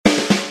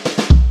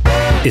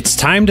It's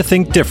time to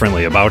think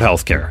differently about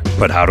healthcare,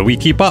 but how do we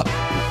keep up?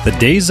 The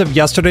days of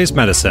yesterday's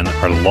medicine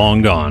are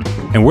long gone,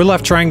 and we're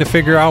left trying to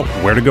figure out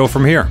where to go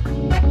from here.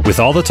 With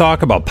all the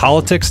talk about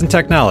politics and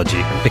technology,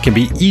 it can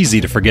be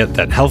easy to forget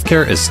that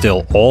healthcare is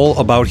still all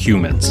about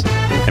humans.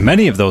 And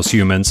many of those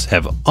humans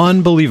have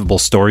unbelievable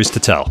stories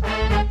to tell.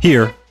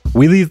 Here,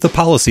 we leave the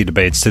policy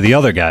debates to the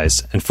other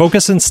guys and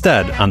focus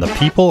instead on the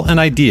people and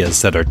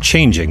ideas that are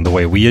changing the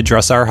way we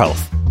address our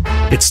health.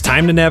 It's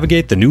time to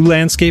navigate the new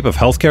landscape of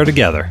healthcare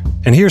together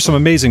and hear some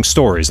amazing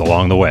stories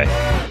along the way.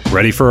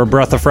 Ready for a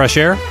breath of fresh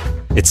air?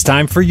 It's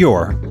time for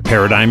your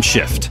Paradigm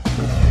Shift.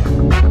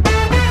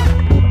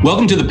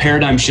 Welcome to the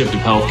Paradigm Shift of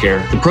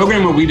Healthcare, the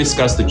program where we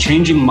discuss the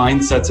changing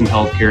mindsets in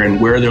healthcare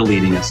and where they're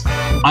leading us.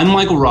 I'm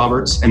Michael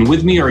Roberts, and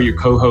with me are your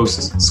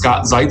co-hosts,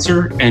 Scott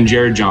Zeitzer and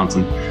Jared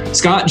Johnson.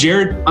 Scott,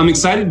 Jared, I'm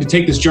excited to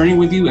take this journey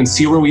with you and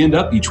see where we end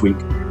up each week.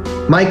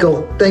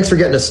 Michael, thanks for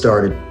getting us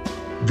started.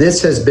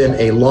 This has been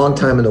a long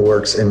time in the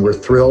works, and we're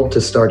thrilled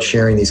to start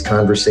sharing these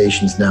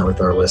conversations now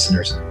with our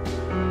listeners.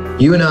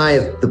 You and I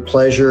have the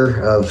pleasure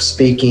of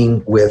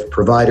speaking with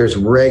providers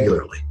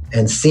regularly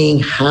and seeing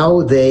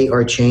how they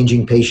are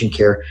changing patient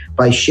care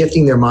by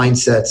shifting their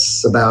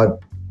mindsets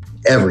about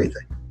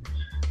everything,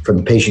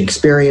 from patient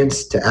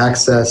experience to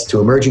access to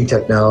emerging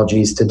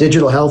technologies to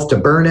digital health to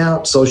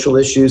burnout, social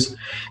issues,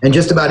 and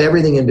just about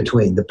everything in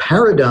between. The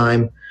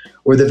paradigm,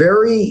 or the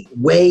very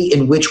way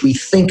in which we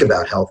think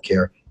about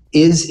healthcare,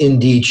 is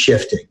indeed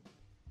shifting.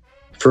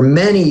 For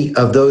many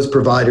of those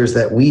providers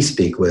that we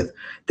speak with,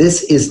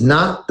 this is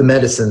not the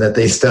medicine that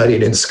they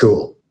studied in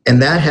school.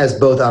 And that has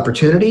both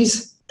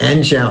opportunities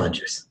and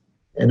challenges.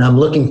 And I'm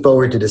looking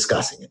forward to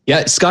discussing it.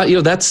 Yeah, Scott,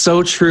 that's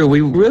so true.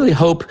 We really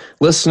hope,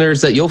 listeners,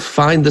 that you'll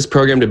find this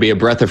program to be a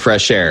breath of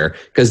fresh air,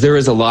 because there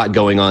is a lot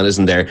going on,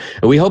 isn't there?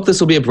 And we hope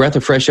this will be a breath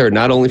of fresh air,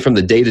 not only from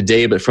the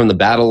day-to-day, but from the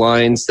battle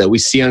lines that we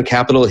see on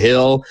Capitol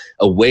Hill,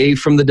 away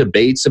from the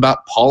debates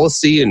about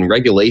policy and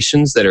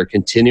regulations that are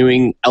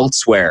continuing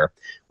elsewhere.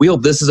 We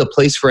hope this is a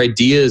place for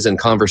ideas and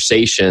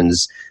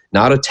conversations,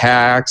 not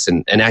attacks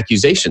and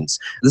accusations.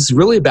 This is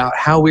really about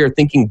how we are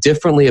thinking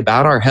differently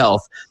about our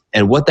health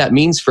and what that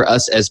means for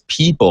us as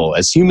people,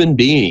 as human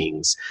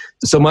beings.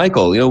 So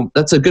Michael,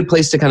 that's a good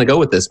place to kind of go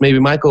with this. Maybe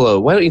Michael,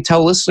 why don't you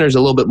tell listeners a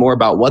little bit more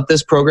about what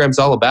this program's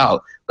all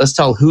about? Let's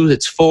tell who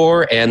it's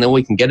for, and then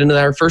we can get into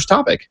our first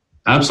topic.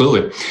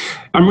 Absolutely.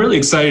 I'm really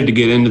excited to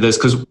get into this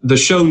because the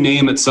show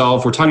name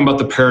itself, we're talking about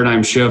the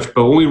paradigm shift,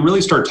 but when we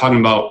really start talking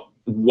about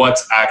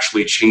what's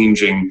actually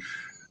changing,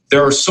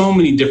 there are so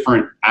many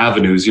different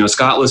avenues.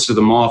 Scott listed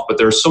them off, but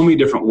there are so many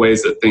different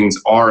ways that things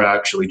are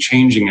actually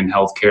changing in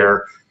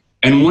healthcare.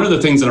 And one of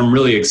the things that I'm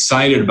really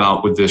excited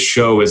about with this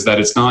show is that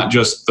it's not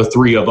just the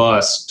three of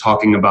us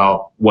talking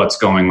about what's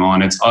going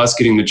on. It's us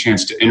getting the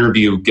chance to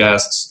interview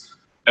guests,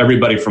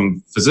 everybody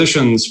from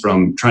physicians,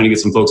 from trying to get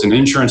some folks in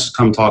insurance to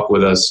come talk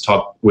with us,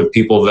 talk with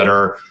people that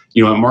are,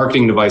 at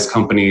marketing device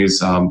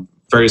companies,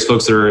 various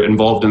folks that are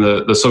involved in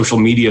the social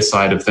media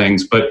side of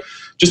things, but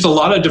just a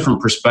lot of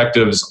different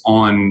perspectives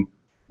on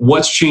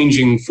what's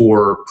changing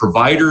for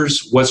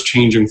providers, what's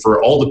changing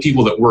for all the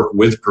people that work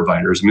with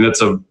providers. I mean,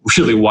 that's a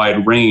really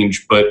wide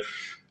range, but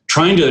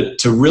trying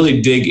to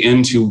really dig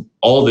into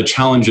all the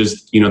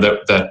challenges,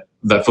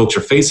 that folks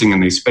are facing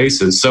in these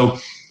spaces. So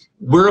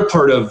we're a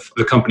part of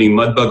the company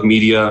Mudbug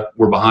Media.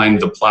 We're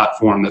behind the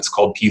platform that's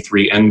called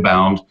P3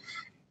 Inbound.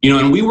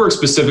 And we work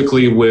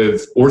specifically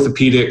with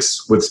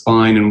orthopedics, with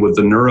spine, and with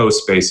the neuro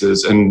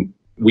spaces. And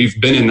we've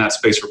been in that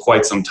space for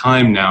quite some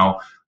time now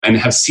and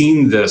have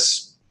seen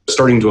this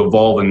starting to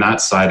evolve in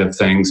that side of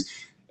things.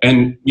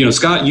 And,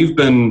 Scott, you've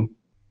been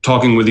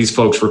talking with these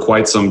folks for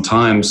quite some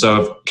time.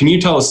 So can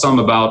you tell us some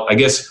about, I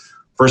guess,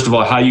 first of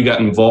all, how you got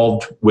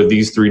involved with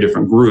these three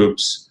different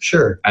groups?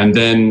 Sure. And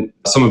then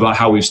some about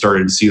how we've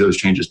started to see those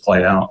changes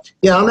play out.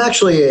 Yeah, I'm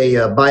actually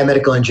a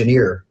biomedical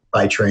engineer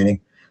by training.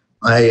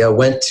 I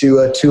went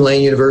to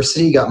Tulane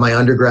University, got my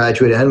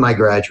undergraduate and my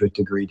graduate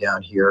degree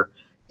down here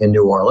in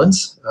New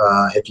Orleans.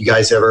 If you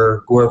guys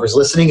whoever's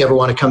listening, ever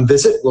want to come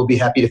visit, we'll be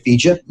happy to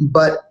feed you.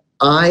 But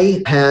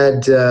I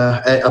had,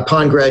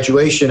 upon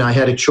graduation, I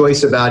had a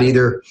choice about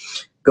either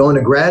going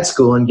to grad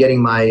school and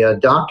getting my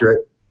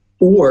doctorate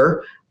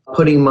or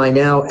putting my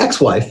now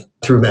ex-wife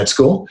through med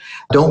school.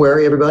 Don't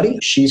worry, everybody.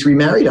 She's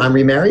remarried. I'm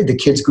remarried. The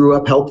kids grew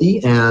up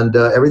healthy and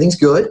everything's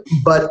good.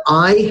 But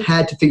I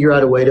had to figure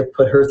out a way to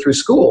put her through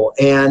school.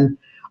 And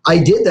I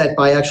did that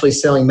by actually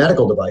selling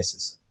medical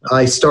devices.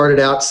 I started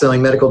out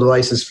selling medical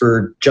devices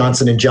for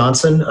Johnson &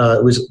 Johnson.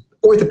 It was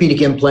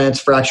orthopedic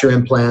implants, fracture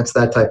implants,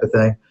 that type of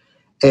thing.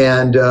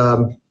 And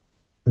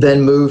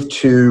then moved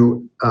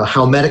to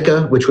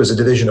Howmedica, which was a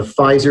division of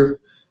Pfizer,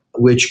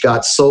 which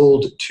got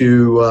sold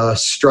to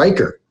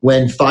Stryker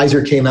when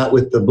Pfizer came out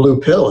with the blue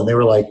pill. And they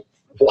were like,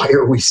 why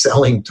are we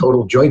selling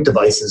total joint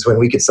devices when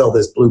we could sell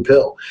this blue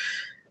pill?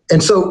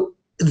 And so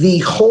the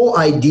whole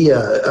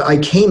idea, I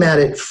came at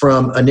it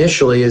from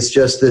initially as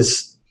just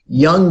this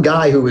young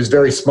guy who was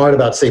very smart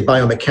about, say,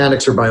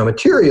 biomechanics or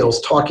biomaterials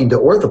talking to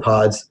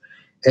orthopods.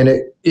 And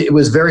it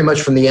was very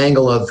much from the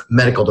angle of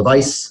medical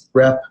device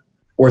rep,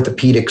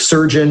 orthopedic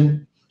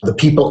surgeon, the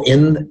people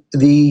in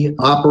the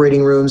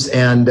operating rooms.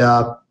 And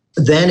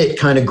then it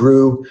kind of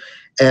grew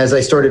as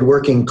I started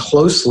working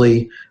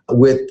closely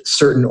with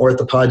certain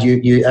orthopods.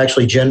 You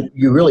actually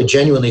you really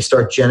genuinely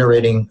start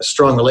generating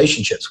strong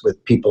relationships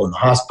with people in the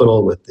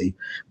hospital, with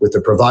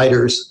the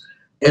providers.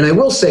 And I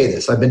will say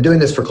this, I've been doing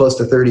this for close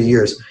to 30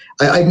 years.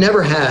 I've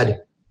never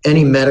had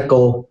any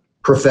medical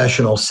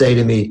professional say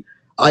to me,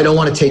 I don't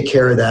want to take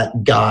care of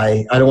that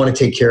guy. I don't want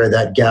to take care of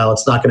that gal.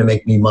 It's not going to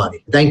make me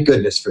money. Thank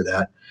goodness for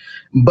that.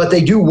 But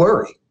they do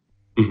worry.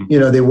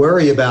 Mm-hmm. They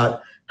worry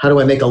about, how do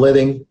I make a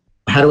living?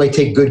 How do I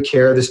take good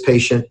care of this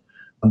patient?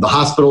 The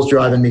hospital's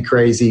driving me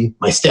crazy.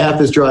 My staff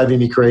is driving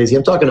me crazy.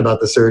 I'm talking about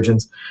the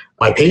surgeons.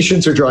 My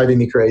patients are driving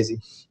me crazy.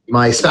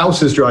 My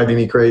spouse is driving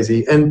me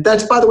crazy. And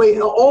that's, by the way,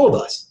 all of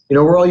us.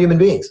 We're all human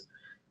beings.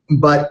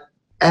 But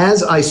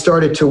as I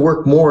started to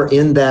work more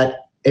in that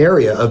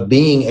area of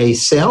being a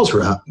sales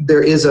rep,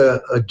 there is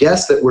a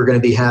guest that we're going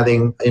to be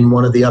having in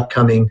one of the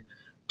upcoming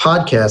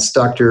podcasts,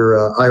 Dr.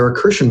 Ira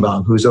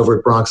Kirschenbaum, who's over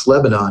at Bronx,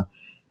 Lebanon.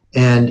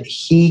 And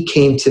he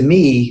came to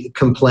me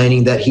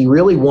complaining that he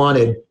really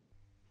wanted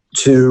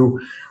to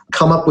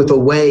come up with a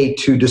way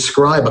to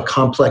describe a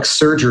complex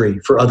surgery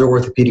for other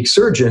orthopedic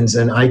surgeons.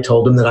 And I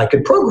told him that I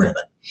could program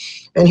it.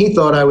 And he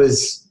thought I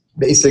was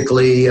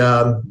basically,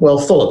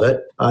 full of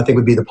it, I think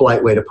would be the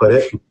polite way to put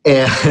it.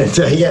 And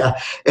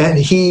and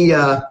he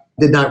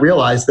did not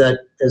realize that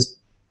as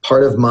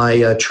part of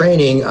my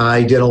training,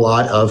 I did a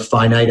lot of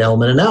finite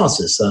element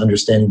analysis,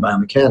 understanding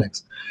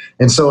biomechanics.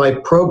 And so I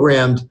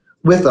programmed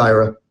with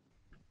Ira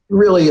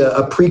really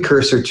a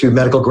precursor to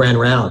medical grand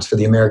rounds for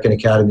the American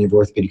Academy of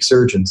Orthopedic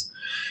Surgeons.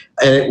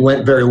 And it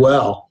went very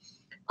well.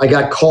 I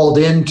got called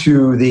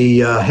into the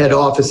head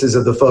offices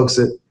of the folks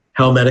at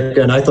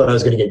Helmedica, and I thought I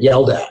was going to get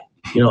yelled at.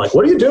 Like,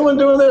 what are you doing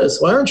this?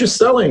 Why aren't you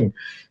selling? It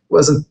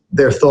wasn't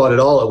their thought at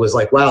all. It was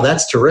like, wow,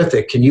 that's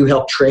terrific. Can you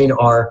help train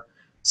our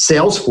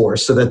sales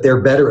force so that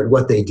they're better at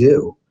what they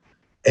do?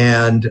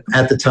 And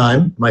at the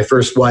time, my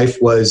first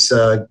wife was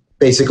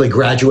basically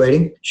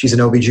graduating. She's an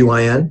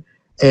OBGYN.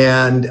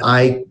 And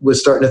I was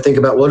starting to think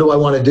about, what do I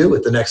want to do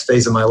with the next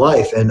phase of my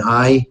life? And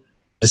I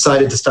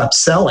decided to stop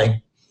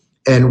selling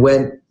and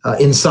went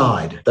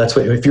inside. That's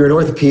what, if you're an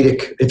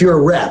orthopedic, if you're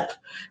a rep,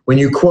 when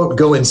you quote,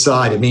 go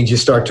inside, it means you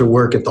start to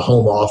work at the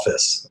home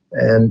office.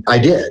 And I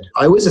did.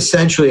 I was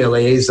essentially a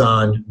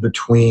liaison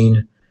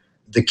between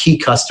the key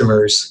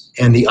customers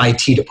and the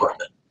IT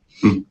department.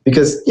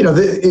 Because,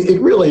 it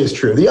really is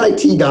true. The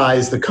IT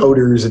guys, the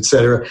coders, et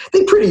cetera,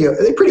 they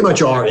pretty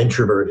much are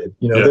introverted.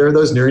 They're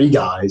those nerdy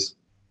guys.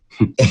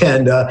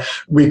 And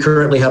we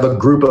currently have a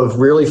group of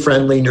really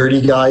friendly,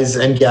 nerdy guys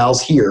and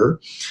gals here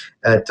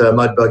at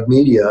Mudbug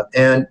Media.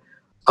 And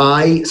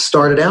I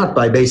started out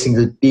by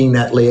basically being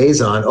that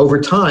liaison. Over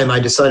time, I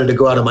decided to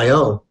go out on my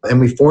own. And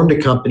we formed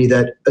a company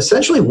that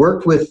essentially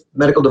worked with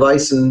medical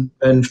device and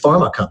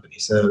pharma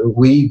companies.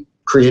 We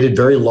created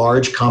very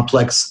large,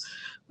 complex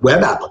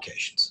web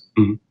applications.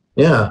 Mm-hmm.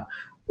 Yeah.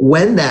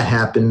 When that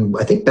happened,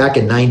 I think back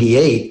in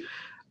 98,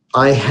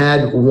 I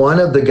had one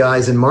of the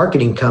guys in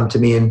marketing come to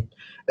me and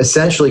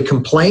essentially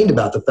complained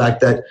about the fact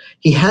that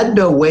he had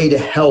no way to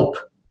help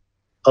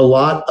a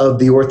lot of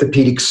the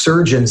orthopedic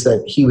surgeons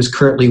that he was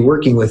currently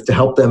working with to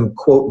help them,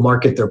 quote,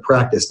 market their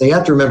practice. Now, you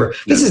have to remember,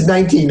 this is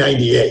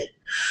 1998.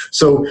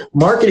 So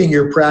marketing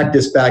your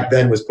practice back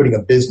then was putting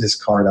a business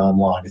card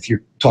online, if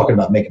you're talking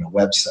about making a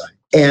website.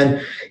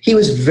 And he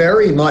was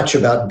very much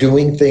about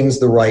doing things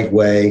the right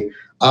way.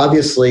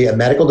 Obviously, a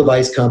medical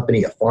device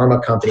company, a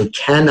pharma company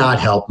cannot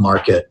help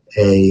market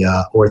a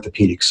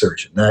orthopedic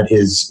surgeon. That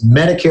is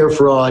Medicare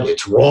fraud.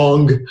 It's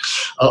wrong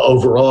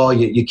overall.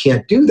 You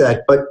can't do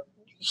that. But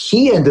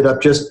he ended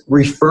up just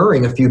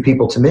referring a few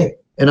people to me.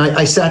 And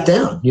I sat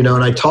down,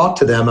 and I talked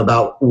to them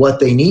about what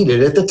they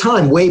needed. At the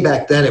time, way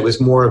back then, it was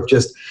more of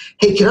just,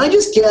 hey, can I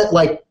just get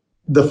like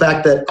the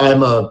fact that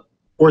I'm a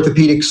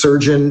orthopedic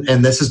surgeon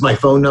and this is my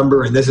phone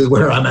number and this is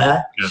where I'm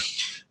at?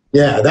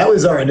 Yeah, that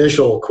was our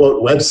initial,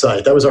 quote,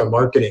 website. That was our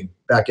marketing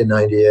back in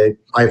 98.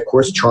 I, of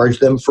course,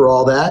 charged them for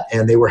all that,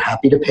 and they were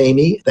happy to pay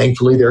me.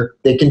 Thankfully,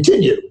 they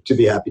continue to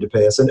be happy to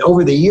pay us. And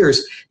over the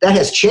years, that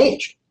has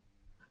changed.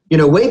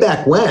 Way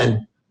back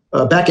when,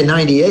 back in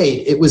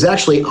 98, it was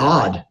actually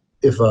odd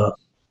if a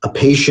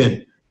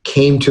patient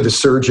came to the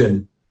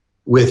surgeon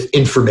with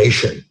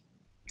information.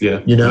 Yeah.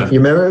 You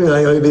remember?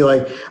 It'd be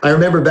like, I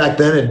remember back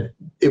then, and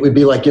it would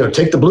be like,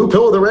 take the blue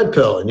pill or the red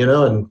pill,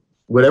 and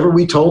whatever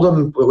we told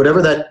them,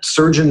 whatever that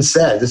surgeon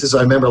said,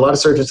 I remember a lot of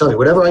surgeons telling me,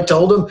 whatever I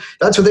told them,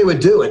 that's what they would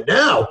do. And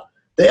now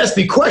they ask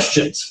me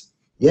questions.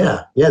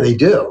 Yeah, they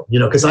do.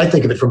 Because I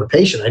think of it from a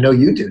patient. I know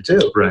you do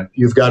too. Right.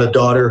 You've got a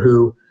daughter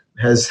who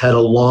has had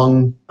a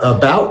long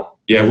bout.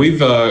 Yeah,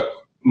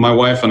 my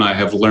wife and I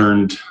have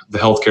learned the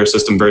healthcare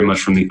system very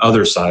much from the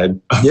other side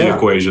of the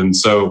equation.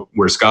 So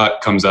where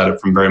Scott comes at it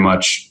from very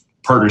much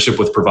partnership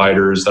with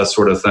providers, that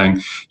sort of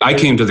thing. I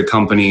came to the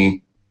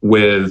company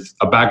with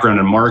a background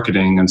in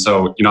marketing. And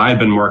so, I had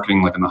been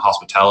marketing like in the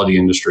hospitality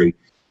industry,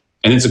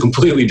 and it's a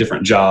completely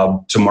different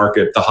job to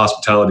market the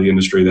hospitality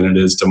industry than it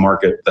is to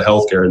market the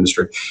healthcare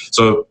industry.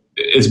 So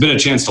it's been a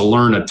chance to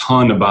learn a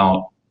ton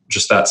about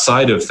just that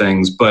side of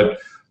things. But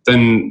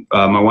then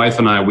my wife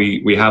and I,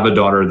 we have a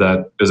daughter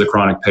that is a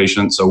chronic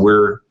patient. So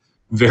we're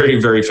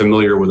very, very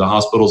familiar with the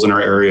hospitals in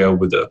our area,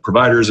 with the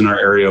providers in our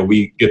area.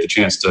 We get the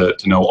chance to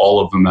know all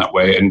of them that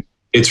way. And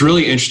it's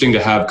really interesting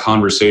to have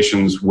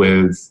conversations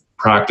with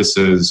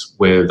practices,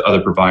 with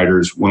other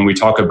providers, when we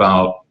talk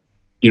about,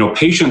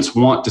 patients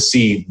want to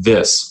see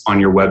this on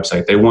your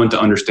website. They want to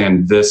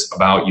understand this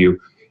about you.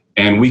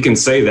 And we can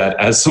say that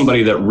as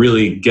somebody that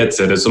really gets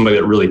it, as somebody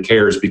that really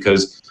cares,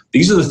 because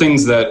these are the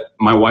things that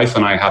my wife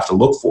and I have to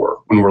look for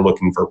when we're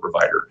looking for a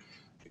provider.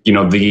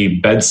 The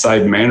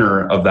bedside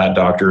manner of that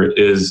doctor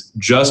is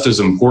just as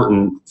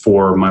important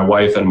for my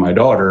wife and my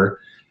daughter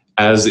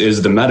as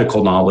is the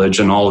medical knowledge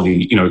and all of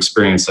the,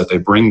 experience that they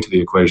bring to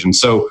the equation.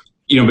 So,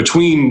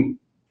 between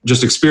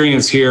just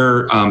experience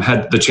here,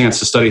 had the chance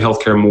to study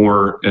healthcare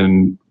more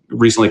and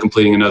recently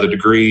completing another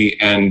degree,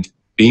 and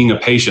being a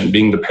patient,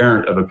 being the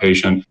parent of a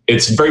patient,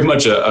 it's very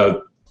much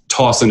a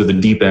toss into the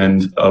deep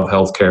end of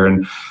healthcare.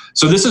 And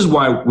so this is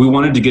why we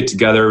wanted to get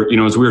together,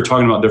 as we were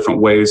talking about different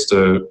ways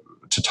to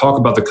talk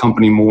about the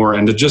company more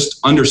and to just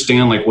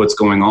understand what's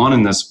going on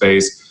in this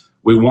space.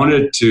 We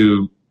wanted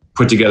to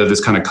put together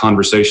this kind of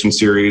conversation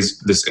series,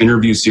 this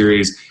interview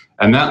series.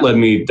 And that led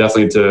me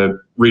definitely to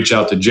reach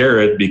out to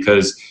Jared,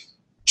 because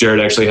Jared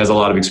actually has a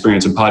lot of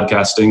experience in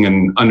podcasting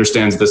and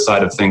understands this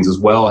side of things as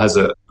well, has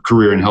a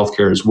career in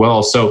healthcare as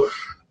well. So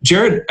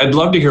Jared, I'd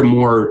love to hear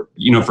more,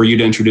 for you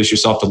to introduce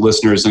yourself to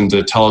listeners and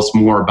to tell us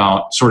more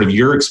about sort of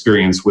your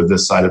experience with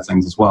this side of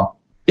things as well.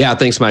 Yeah,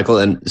 thanks, Michael.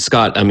 And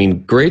Scott,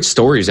 great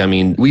stories.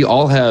 We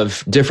all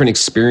have different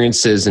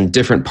experiences in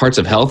different parts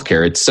of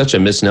healthcare. It's such a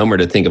misnomer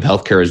to think of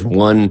healthcare as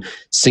one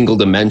single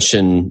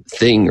dimension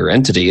thing or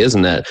entity,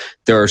 isn't it?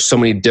 There are so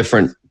many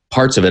different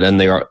parts of it, and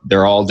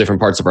they're all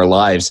different parts of our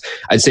lives.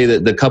 I'd say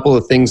that the couple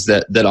of things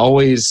that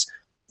always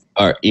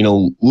are,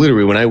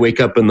 literally when I wake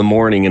up in the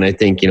morning and I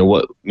think,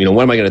 what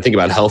am I going to think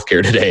about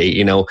healthcare today?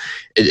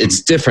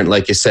 It's different,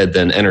 like you said,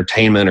 than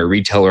entertainment or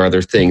retail or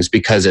other things,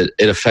 because it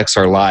affects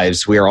our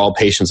lives. We are all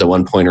patients at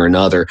one point or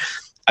another.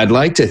 I'd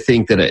like to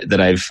think that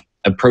I've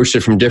approached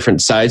it from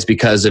different sides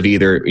because of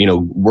either,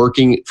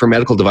 working for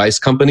medical device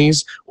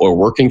companies or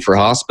working for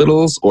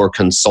hospitals or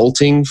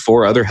consulting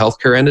for other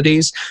healthcare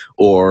entities,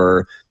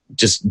 or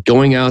just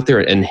going out there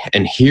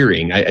and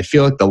hearing. I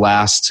feel like the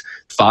last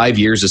 5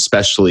 years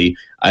especially,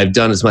 I've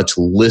done as much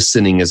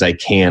listening as I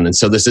can. And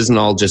so this isn't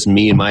all just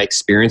me and my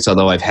experience,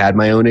 although I've had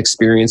my own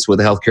experience with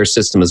the healthcare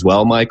system as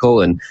well,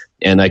 Michael, and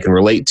I can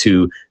relate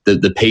to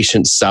the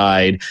patient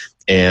side.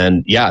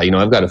 And yeah,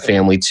 I've got a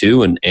family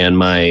too, and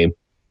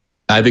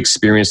I've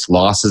experienced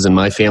losses in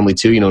my family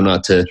too,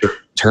 not to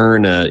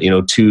turn,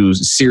 too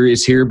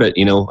serious here, but,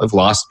 I've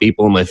lost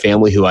people in my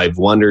family who I've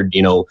wondered,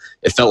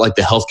 it felt like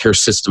the healthcare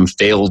system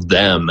failed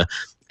them.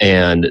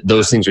 And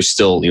those things are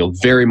still,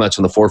 very much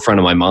on the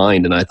forefront of my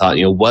mind. And I thought,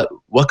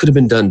 what could have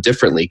been done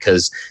differently?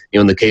 Because,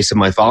 in the case of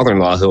my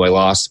father-in-law, who I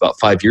lost about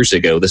 5 years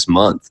ago this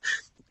month,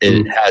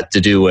 it had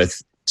to do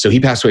with, so he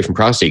passed away from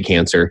prostate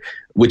cancer,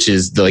 which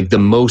is the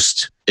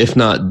most, if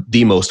not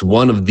the most,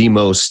 one of the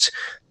most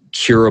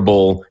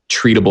curable,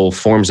 treatable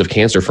forms of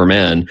cancer for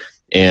men.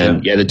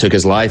 And yet it took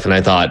his life. And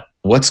I thought,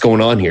 what's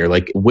going on here?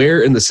 Where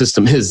in the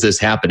system is this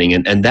happening?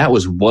 And that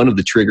was one of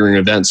the triggering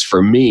events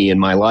for me in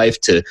my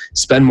life to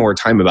spend more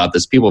time about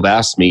this. People have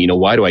asked me,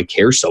 why do I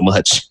care so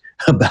much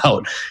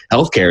about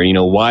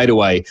healthcare? Why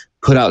do I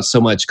put out so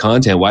much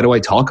content? Why do I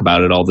talk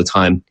about it all the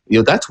time?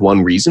 That's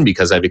one reason,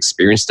 because I've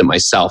experienced it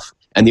myself.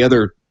 And the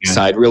other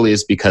side really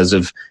is because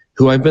of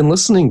who I've been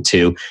listening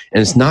to.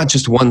 And it's not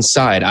just one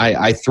side.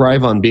 I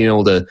thrive on being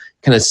able to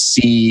kind of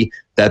see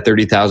that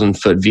 30,000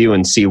 foot view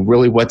and see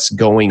really what's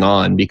going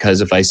on, because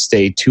if I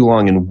stay too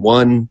long in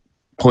one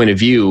point of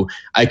view,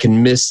 I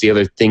can miss the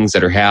other things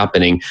that are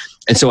happening.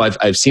 And so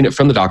I've seen it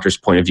from the doctor's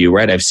point of view,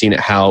 right? I've seen it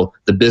how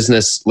the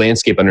business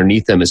landscape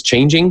underneath them is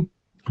changing.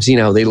 I've seen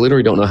how they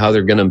literally don't know how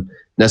they're going to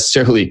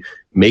necessarily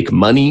make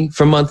money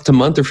from month to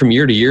month or from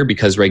year to year,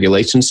 because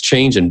regulations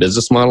change and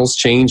business models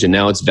change, and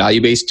now it's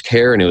value-based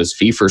care and it was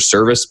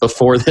fee-for-service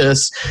before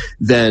this.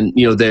 Then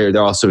they're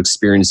also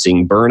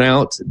experiencing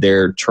burnout.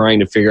 They're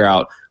trying to figure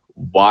out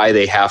why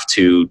they have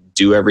to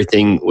do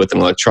everything with an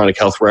electronic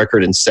health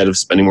record instead of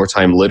spending more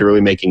time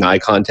literally making eye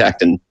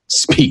contact and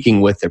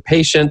speaking with their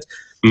patient.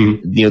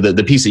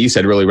 The piece that you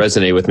said really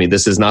resonated with me.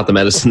 This is not the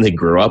medicine they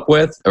grew up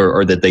with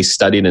or that they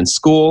studied in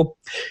school.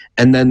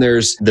 And then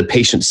there's the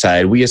patient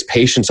side. We as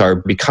patients are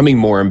becoming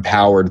more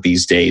empowered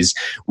these days.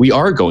 We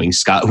are going,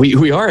 Scott,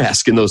 we are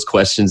asking those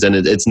questions, and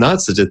it's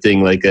not such a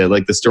thing like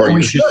the story. Well,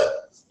 we should.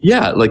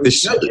 Yeah,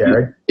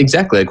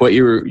 exactly, like what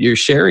you're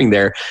sharing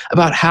there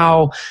about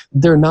how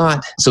they're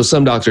not. So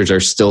some doctors are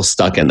still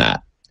stuck in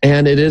that.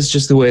 And it is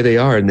just the way they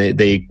are. And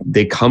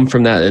they come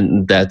from that,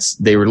 and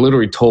they were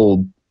literally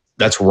told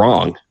that's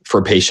wrong for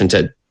a patient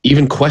at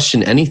even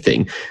question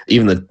anything,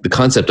 even the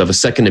concept of a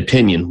second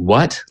opinion.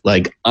 What?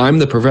 Like, I'm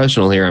the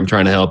professional here. I'm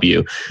trying to help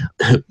you.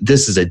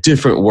 This is a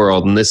different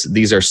world. And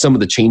these are some of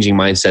the changing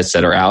mindsets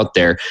that are out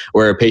there,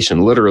 where a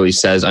patient literally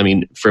says, I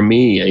mean, for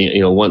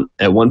me,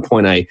 at one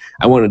point, I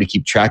wanted to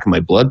keep track of my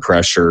blood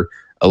pressure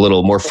a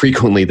little more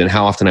frequently than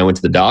how often I went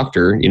to the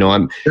doctor.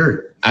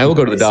 I will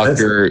go to the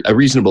doctor a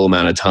reasonable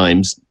amount of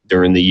times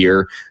during the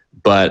year,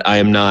 but I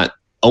am not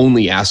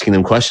only asking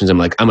them questions.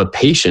 I'm a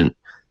patient,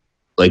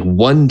 like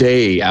 1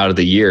 day out of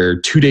the year,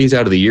 2 days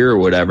out of the year or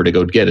whatever, to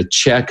go get a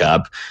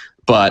checkup.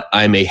 But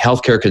I'm a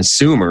healthcare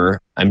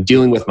consumer. I'm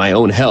dealing with my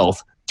own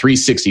health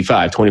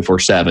 365,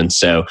 24/7.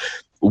 So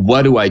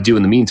what do I do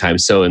in the meantime?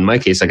 So in my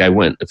case, like I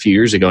went a few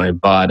years ago and I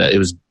bought, it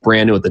was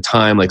brand new at the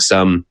time, like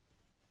some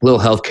little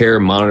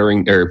healthcare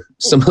monitoring or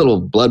some little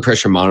blood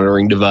pressure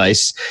monitoring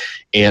device.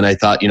 And I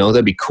thought,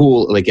 that'd be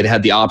cool. Like it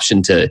had the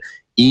option to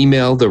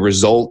email the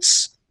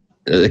results.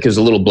 Like it was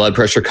a little blood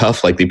pressure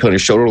cuff, like they put on your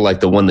shoulder, like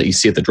the one that you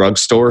see at the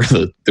drugstore,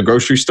 the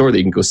grocery store that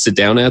you can go sit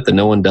down at that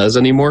no one does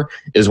anymore.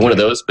 It was one of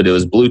those, but it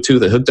was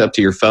Bluetooth. It hooked up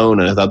to your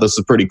phone. And I thought, this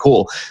is pretty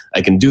cool.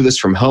 I can do this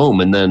from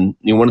home. And then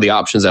one of the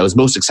options I was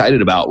most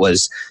excited about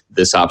was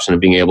this option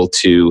of being able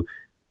to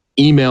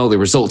email the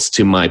results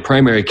to my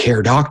primary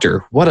care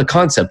doctor. What a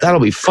concept. That'll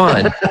be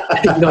fun.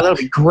 That'll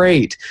be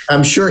great.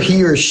 I'm sure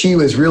he or she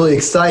was really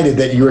excited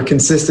that you were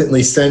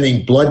consistently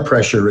sending blood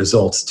pressure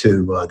results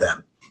to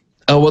them.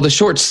 Oh, well, the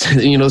short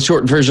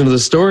version of the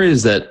story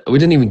is that we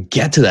didn't even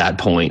get to that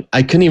point.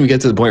 I couldn't even get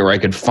to the point where I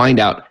could find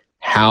out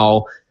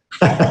how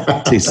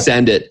to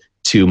send it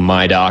to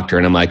my doctor.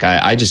 And I'm like,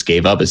 I just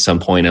gave up at some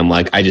point. I'm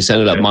like, I just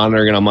ended up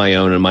monitoring it on my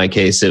own. In my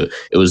case, it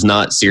was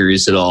not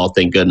serious at all.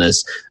 Thank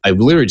goodness. I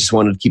literally just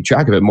wanted to keep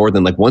track of it more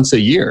than like once a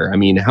year. I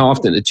mean, how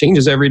often? It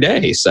changes every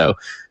day. So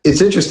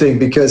it's interesting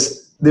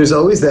because there's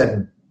always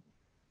that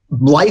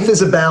life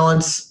is a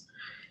balance.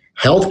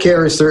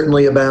 Healthcare is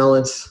certainly a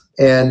balance.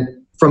 And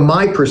from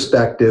my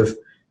perspective,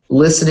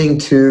 listening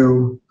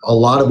to a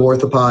lot of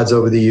orthopods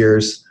over the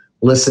years,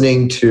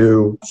 listening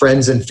to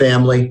friends and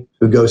family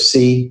who go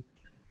see,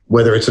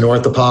 whether it's an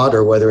orthopod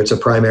or whether it's a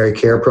primary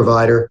care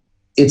provider,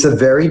 it's a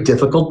very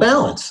difficult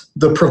balance.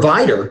 The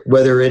provider,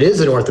 whether it is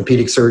an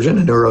orthopedic surgeon,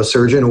 a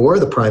neurosurgeon, or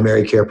the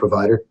primary care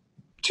provider,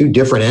 two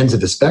different ends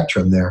of the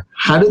spectrum there.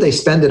 How do they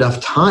spend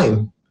enough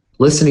time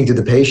listening to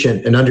the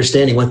patient and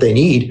understanding what they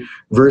need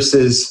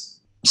versus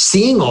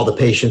seeing all the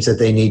patients that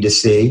they need to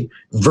see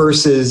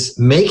versus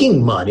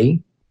making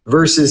money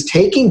versus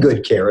taking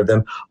good care of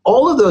them?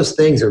 All of those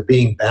things are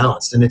being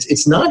balanced, and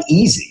it's not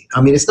easy.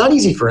 I mean, it's not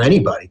easy for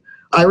anybody.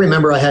 I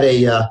remember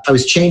I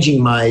was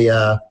changing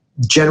my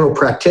general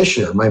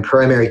practitioner, my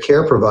primary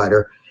care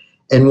provider,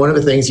 and one of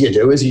the things you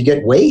do is you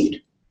get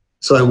weighed.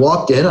 So I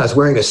walked in, I was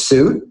wearing a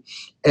suit,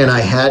 and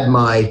I had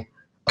my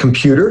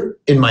computer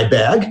in my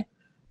bag.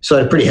 So I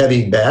had a pretty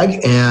heavy bag,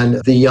 and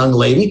the young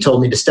lady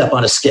told me to step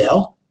on a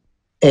scale.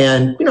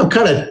 And,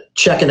 kind of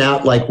checking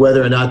out like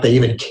whether or not they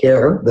even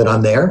care that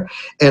I'm there.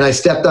 And I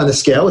stepped on the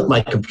scale with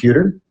my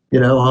computer,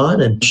 on,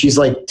 and she's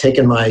like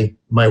taking my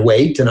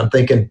weight. And I'm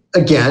thinking,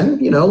 again,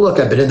 look,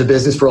 I've been in the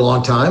business for a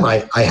long time.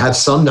 I have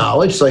some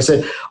knowledge. So I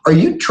said, are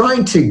you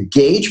trying to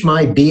gauge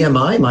my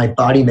BMI, my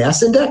body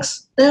mass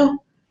index now?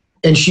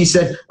 And she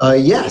said,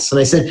 yes. And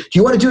I said, do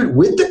you want to do it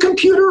with the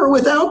computer or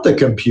without the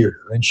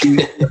computer? And she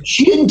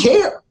didn't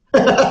care.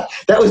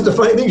 That was the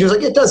funny thing. She was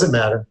like, it doesn't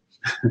matter.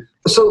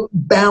 So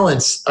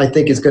balance, I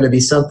think, is going to be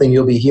something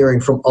you'll be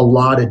hearing from a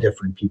lot of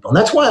different people. And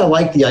that's why I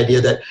like the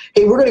idea that,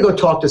 hey, we're going to go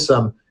talk to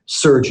some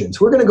surgeons.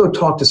 We're going to go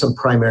talk to some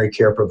primary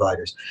care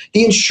providers.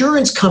 The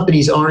insurance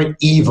companies aren't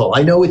evil.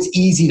 I know it's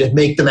easy to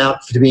make them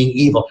out to being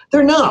evil.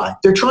 They're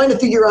not. They're trying to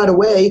figure out a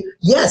way,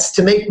 yes,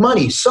 to make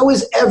money. So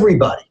is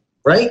everybody,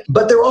 right?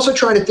 But they're also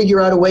trying to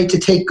figure out a way to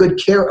take good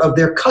care of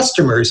their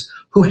customers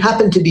who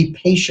happen to be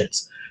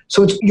patients.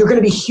 So you're going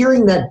to be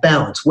hearing that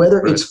balance,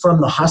 whether it's from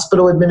the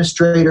hospital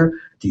administrator,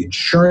 the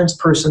insurance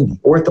person, the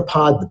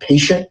orthopod, the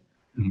patient.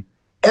 Mm-hmm.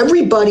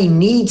 Everybody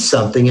needs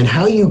something, and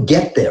how you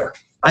get there,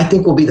 I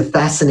think, will be the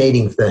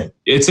fascinating thing.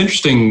 It's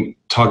interesting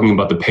talking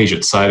about the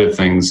patient side of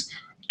things.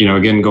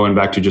 Again, going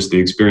back to just the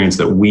experience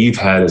that we've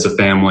had as a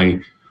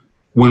family,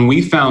 when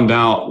we found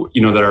out,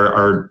 that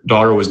our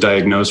daughter was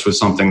diagnosed with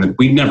something that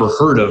we'd never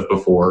heard of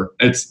before.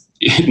 It's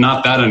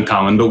not that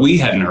uncommon, but we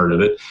hadn't heard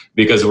of it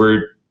because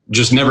we're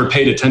just never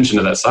paid attention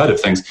to that side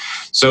of things.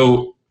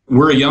 So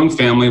we're a young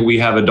family. We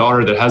have a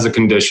daughter that has a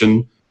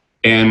condition,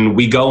 and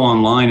we go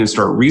online and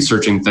start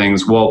researching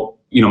things. Well,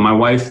 my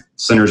wife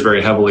centers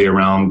very heavily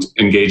around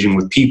engaging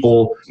with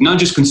people, not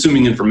just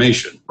consuming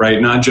information, right?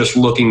 Not just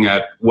looking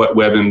at what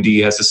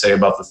WebMD has to say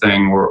about the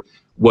thing or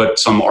what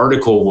some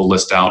article will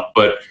list out,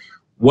 but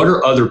what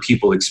are other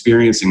people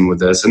experiencing with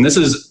this? And this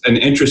is an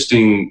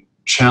interesting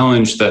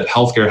challenge that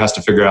healthcare has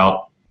to figure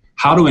out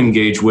how to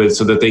engage with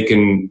so that they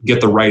can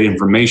get the right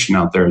information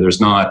out there.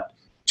 There's not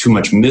too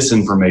much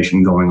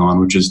misinformation going on,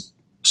 which is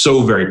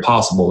so very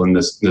possible in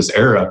this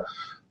era.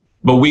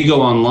 But we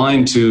go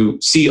online to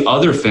see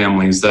other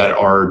families that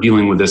are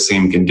dealing with this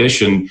same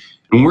condition,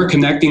 and we're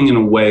connecting in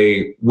a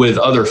way with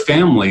other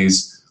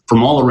families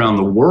from all around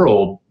the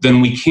world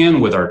than we can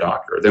with our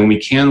doctor, than we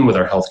can with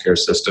our healthcare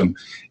system.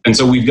 And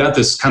so we've got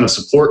this kind of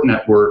support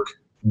network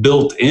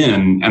built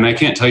in. And I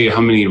can't tell you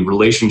how many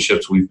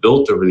relationships we've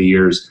built over the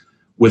years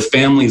with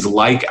families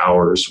like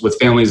ours, with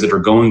families that are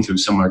going through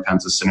similar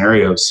kinds of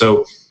scenarios.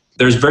 So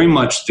there's very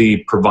much the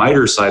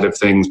provider side of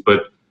things,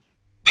 but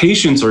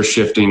patients are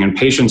shifting and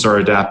patients are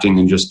adapting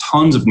in just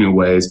tons of new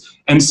ways,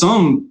 and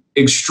some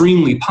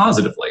extremely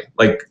positively.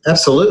 Like,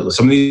 absolutely.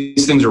 Some of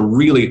these things are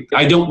really,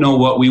 I don't know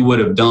what we would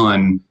have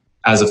done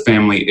as a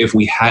family if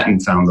we hadn't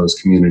found those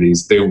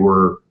communities. They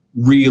were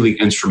really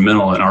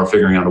instrumental in our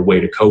figuring out a way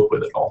to cope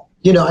with it all.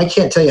 You know, I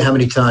can't tell you how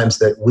many times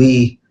that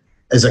we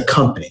as a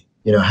company,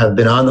 you know, have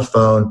been on the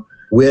phone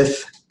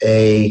with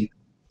a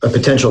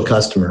potential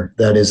customer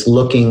that is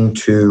looking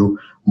to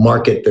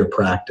market their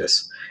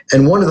practice.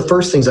 And one of the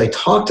first things I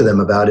talk to them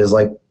about is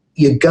like,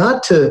 you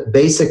got to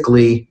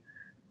basically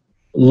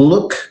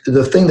look,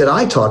 the thing that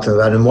I talked to them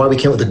about and why we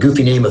came up with the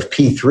goofy name of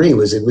P3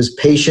 was it was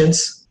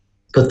patients,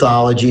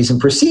 pathologies,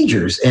 and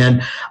procedures.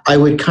 And I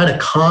would kind of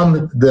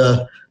calm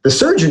the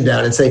surgeon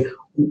down and say,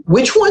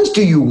 which ones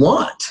do you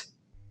want?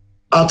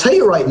 I'll tell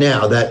you right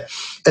now that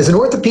as an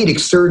orthopedic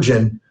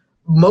surgeon,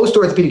 most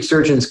orthopedic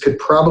surgeons could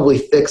probably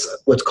fix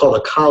what's called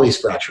a Colles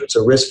fracture. It's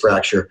a wrist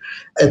fracture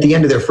at the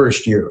end of their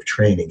first year of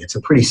training. It's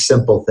a pretty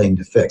simple thing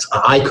to fix.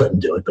 I couldn't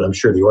do it, but I'm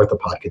sure the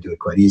orthopod could do it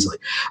quite easily.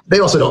 They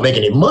also don't make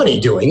any money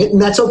doing it,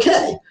 and that's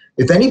okay.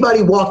 If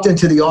anybody walked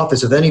into the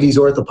office of any of these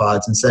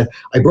orthopods and said,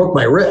 I broke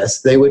my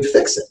wrist, they would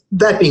fix it.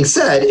 That being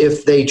said,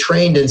 if they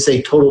trained in,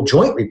 say, total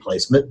joint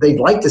replacement, they'd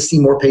like to see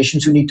more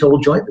patients who need total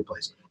joint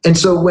replacement. And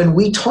so when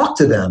we talk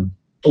to them,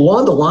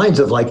 along the lines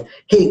of like,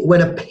 hey, when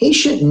a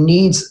patient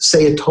needs,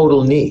 say, a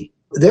total knee,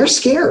 they're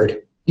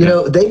scared. You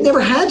know, they've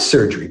never had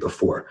surgery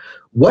before.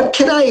 What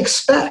can I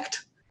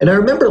expect? And I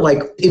remember,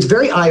 like, it's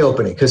very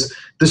eye-opening because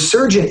the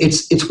surgeon,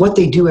 it's what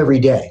they do every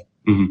day.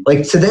 Mm-hmm.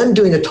 Like, to them,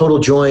 doing a total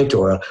joint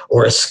or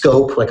a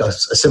scope, like a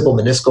simple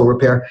meniscal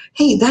repair,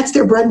 hey, that's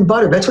their bread and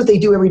butter. That's what they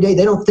do every day.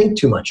 They don't think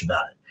too much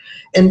about it.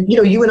 And, you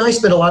know, you and I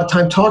spend a lot of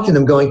time talking to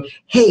them going,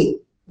 hey,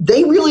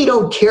 they really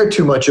don't care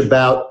too much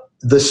about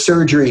the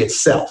surgery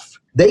itself.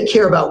 They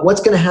care about what's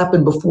going to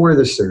happen before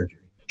the surgery.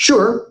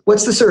 Sure,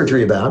 what's the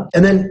surgery about?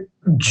 And then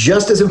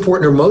just as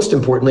important or most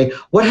importantly,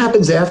 what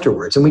happens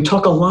afterwards? And we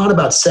talk a lot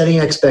about setting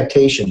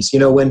expectations. You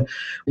know, when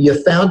you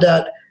found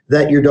out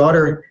that your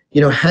daughter,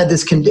 you know, had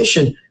this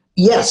condition,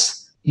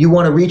 yes, you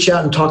want to reach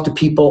out and talk to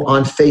people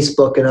on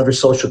Facebook and other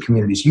social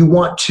communities. You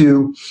want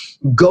to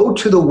go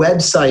to the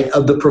website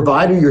of the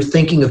provider you're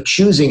thinking of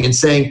choosing and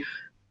saying,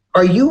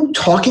 are you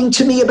talking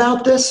to me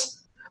about this?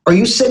 Are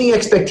you setting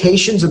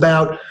expectations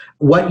about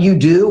what you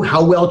do,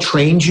 how well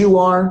trained you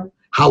are,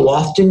 how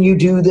often you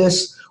do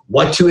this,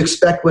 what to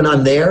expect when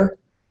I'm there?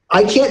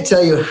 I can't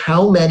tell you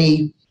how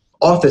many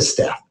office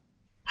staff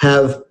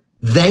have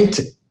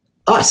thanked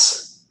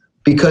us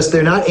because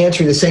they're not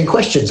answering the same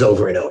questions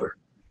over and over,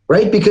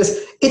 right? Because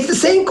it's the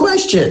same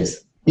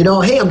questions. You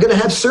know, hey, I'm going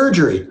to have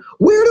surgery.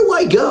 Where do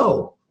I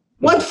go?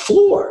 What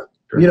floor?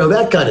 You know,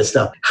 that kind of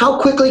stuff.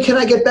 How quickly can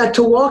I get back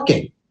to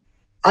walking?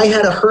 I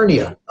had a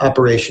hernia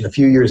operation a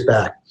few years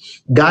back,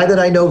 guy that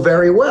I know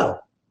very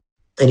well,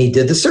 and he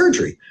did the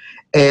surgery.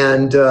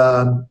 And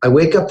I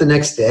wake up the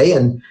next day,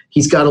 and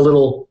he's got a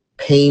little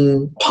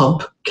pain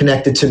pump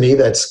connected to me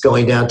that's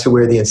going down to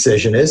where the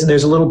incision is, and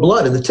there's a little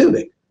blood in the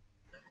tubing.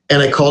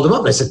 And I called him up,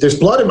 and I said, there's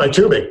blood in my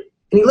tubing.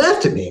 And he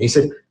laughed at me, and he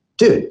said,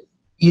 dude,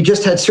 you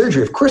just had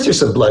surgery. Of course there's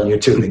some blood in your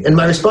tubing. And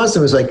my response to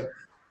him was like,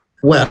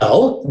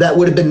 well, that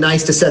would have been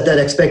nice to set that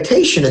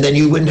expectation, and then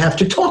you wouldn't have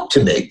to talk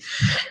to me.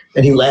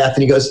 And he laughed,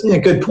 and he goes, yeah,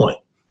 good point.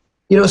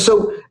 You know,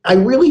 so I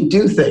really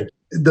do think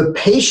the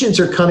patients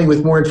are coming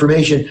with more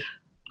information.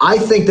 I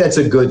think that's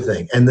a good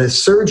thing. And the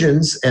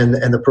surgeons and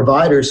the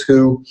providers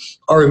who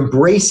are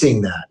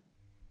embracing that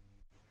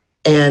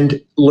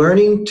and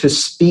learning to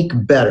speak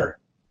better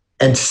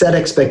and set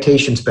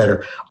expectations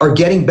better are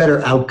getting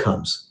better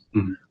outcomes.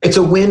 Mm-hmm. It's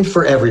a win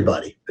for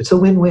everybody. It's a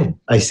win-win.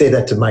 I say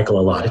that to Michael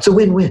a lot. It's a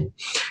win-win.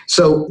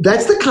 So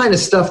that's the kind of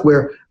stuff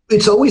where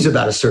it's always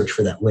about a search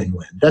for that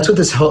win-win. That's what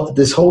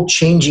this whole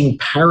changing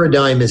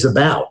paradigm is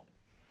about,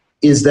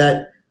 is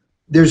that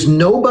there's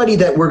nobody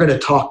that we're going to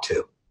talk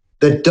to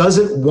that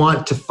doesn't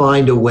want to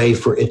find a way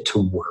for it to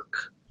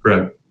work.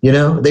 Right. You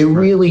know, they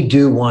really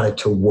do want it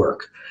to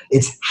work.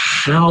 It's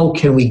how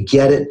can we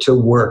get it to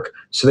work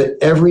so that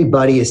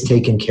everybody is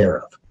taken care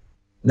of?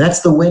 And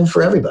that's the win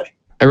for everybody.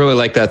 I really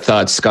like that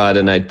thought, Scott.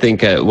 And I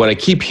think what I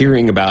keep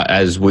hearing about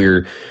as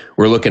we're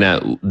looking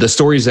at the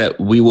stories that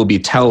we will be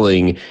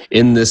telling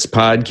in this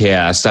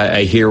podcast,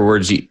 I hear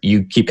words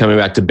you keep coming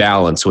back to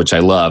balance, which I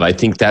love. I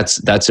think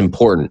that's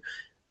important.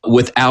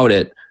 Without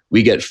it,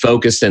 we get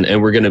focused and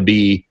we're going to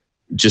be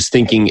just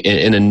thinking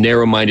in a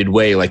narrow-minded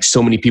way, like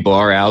so many people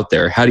are out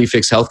there. How do you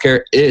fix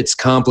healthcare? It's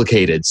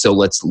complicated. So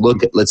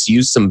let's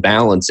use some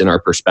balance in our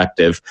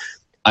perspective.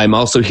 I'm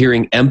also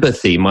hearing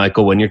empathy,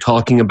 Michael, when you're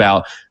talking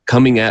about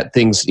coming at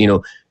things, you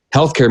know,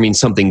 healthcare means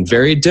something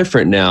very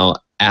different now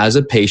as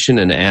a patient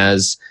and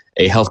as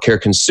a healthcare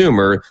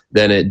consumer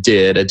than it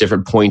did at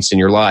different points in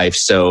your life.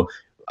 So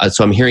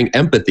So I'm hearing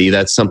empathy.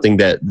 That's something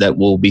that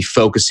we'll be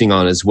focusing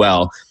on as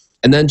well.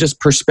 And then just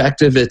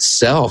perspective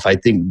itself. I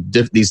think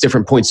these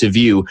different points of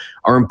view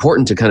are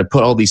important to kind of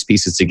put all these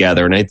pieces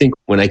together. And I think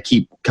when I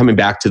keep coming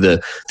back to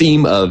the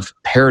theme of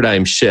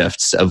paradigm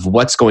shifts, of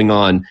what's going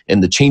on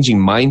and the changing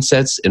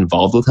mindsets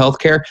involved with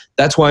healthcare,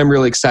 that's why I'm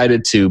really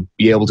excited to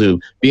be able to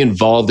be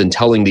involved in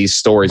telling these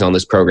stories on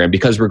this program,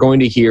 because we're going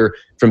to hear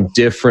from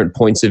different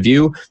points of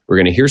view. We're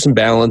going to hear some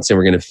balance, and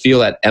we're going to feel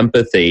that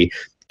empathy.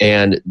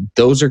 And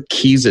those are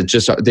keys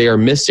that they are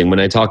missing.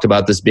 When I talked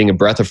about this being a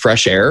breath of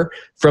fresh air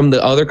from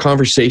the other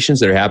conversations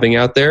that are happening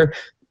out there,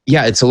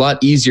 yeah, it's a lot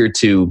easier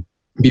to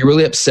be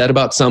really upset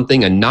about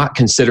something and not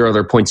consider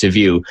other points of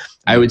view.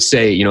 I would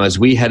say, as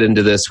we head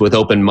into this with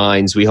open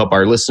minds, we hope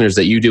our listeners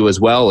that you do as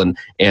well, and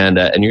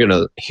you're going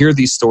to hear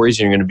these stories,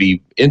 and you're going to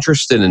be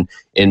interested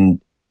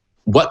in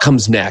what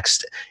comes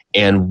next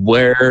and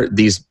where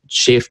these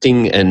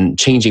shifting and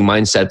changing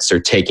mindsets are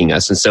taking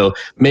us. And so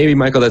maybe,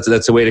 Michael,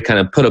 that's a way to kind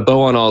of put a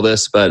bow on all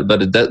this, but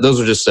those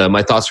are just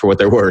my thoughts for what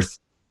they're worth.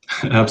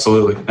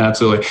 Absolutely.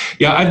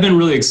 Yeah, I've been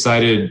really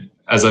excited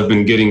as I've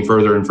been getting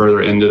further and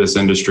further into this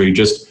industry,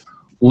 just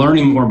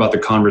learning more about the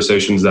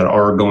conversations that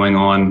are going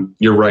on.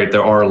 You're right,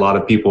 there are a lot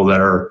of people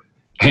that are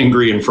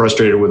angry and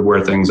frustrated with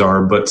where things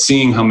are, but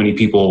seeing how many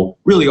people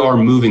really are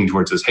moving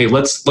towards this, hey,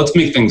 let's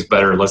make things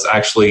better. Let's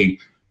actually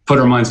put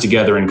our minds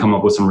together and come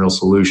up with some real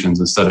solutions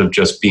instead of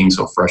just being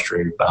so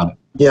frustrated about it.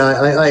 Yeah,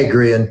 I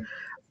agree. And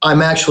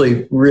I'm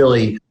actually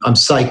I'm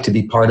psyched to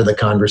be part of the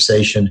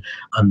conversation.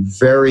 I'm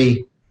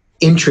very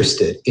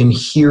interested in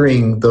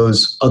hearing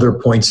those other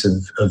points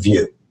of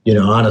view.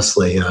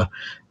 Honestly,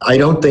 I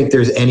don't think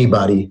there's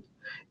anybody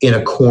in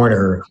a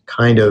corner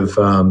kind of,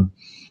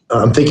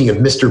 I'm thinking of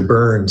Mr.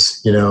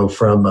 Burns,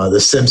 from The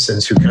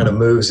Simpsons, who kind of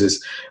moves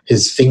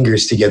his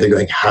fingers together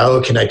going,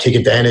 how can I take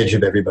advantage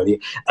of everybody?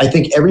 I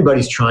think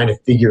everybody's trying to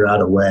figure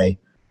out a way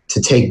to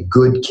take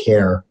good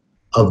care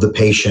of the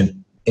patient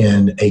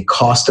in a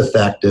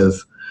cost-effective,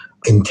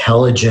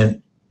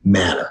 intelligent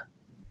manner.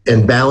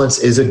 And balance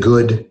is a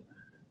good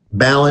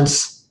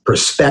balance,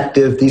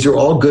 perspective. These are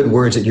all good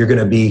words that you're going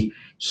to be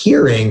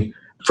hearing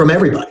from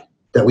everybody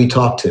that we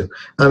talk to.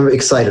 I'm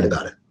excited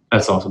about it.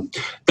 That's awesome.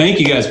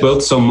 Thank you guys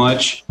both so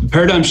much. The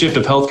Paradigm Shift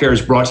of Healthcare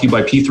is brought to you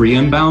by P3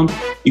 Inbound.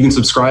 You can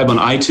subscribe on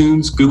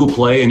iTunes, Google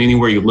Play, and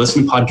anywhere you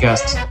listen to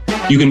podcasts.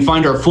 You can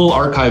find our full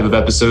archive of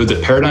episodes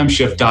at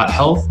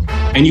paradigmshift.health,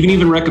 and you can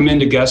even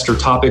recommend a guest or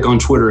topic on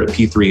Twitter at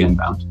P3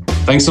 Inbound.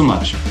 Thanks so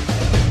much.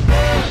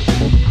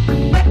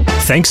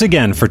 Thanks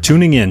again for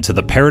tuning in to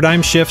the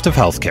Paradigm Shift of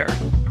Healthcare.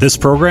 This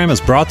program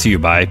is brought to you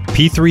by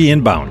P3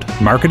 Inbound,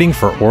 marketing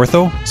for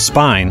ortho,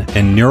 spine,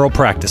 and neural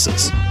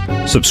practices.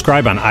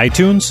 Subscribe on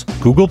iTunes,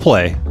 Google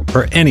Play,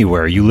 or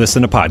anywhere you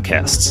listen to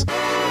podcasts.